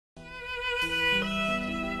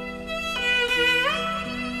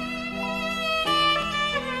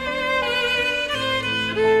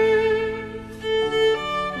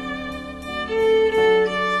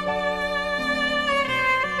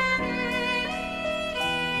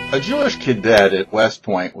A Jewish cadet at West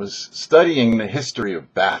Point was studying the history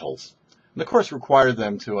of battles. And the course required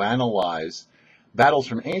them to analyze battles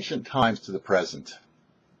from ancient times to the present.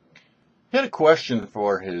 He had a question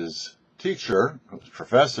for his teacher, his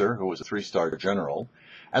professor, who was a three-star general,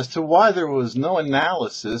 as to why there was no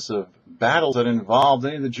analysis of battles that involved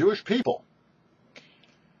any of the Jewish people.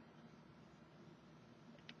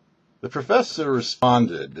 The professor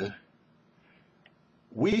responded,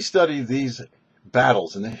 "We study these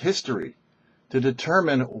battles and the history to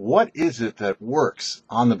determine what is it that works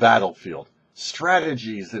on the battlefield,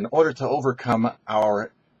 strategies in order to overcome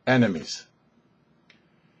our enemies.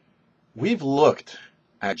 We've looked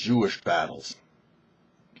at Jewish battles,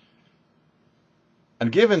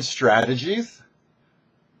 and given strategies,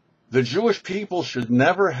 the Jewish people should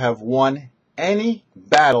never have won any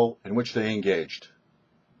battle in which they engaged.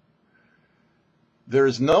 There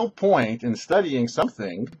is no point in studying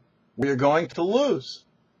something where you're going to lose."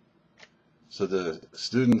 So the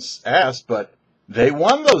students asked, "But they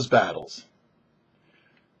won those battles."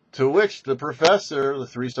 To which the professor, the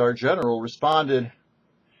three-star general, responded,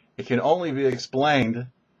 "It can only be explained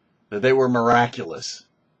that they were miraculous."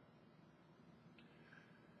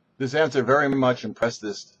 This answer very much impressed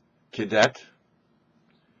this cadet,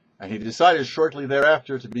 and he decided shortly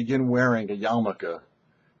thereafter to begin wearing a yarmulke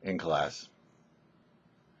in class.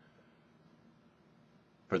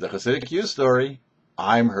 For the Chasidic YouStory,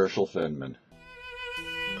 I'm Herschel Finman.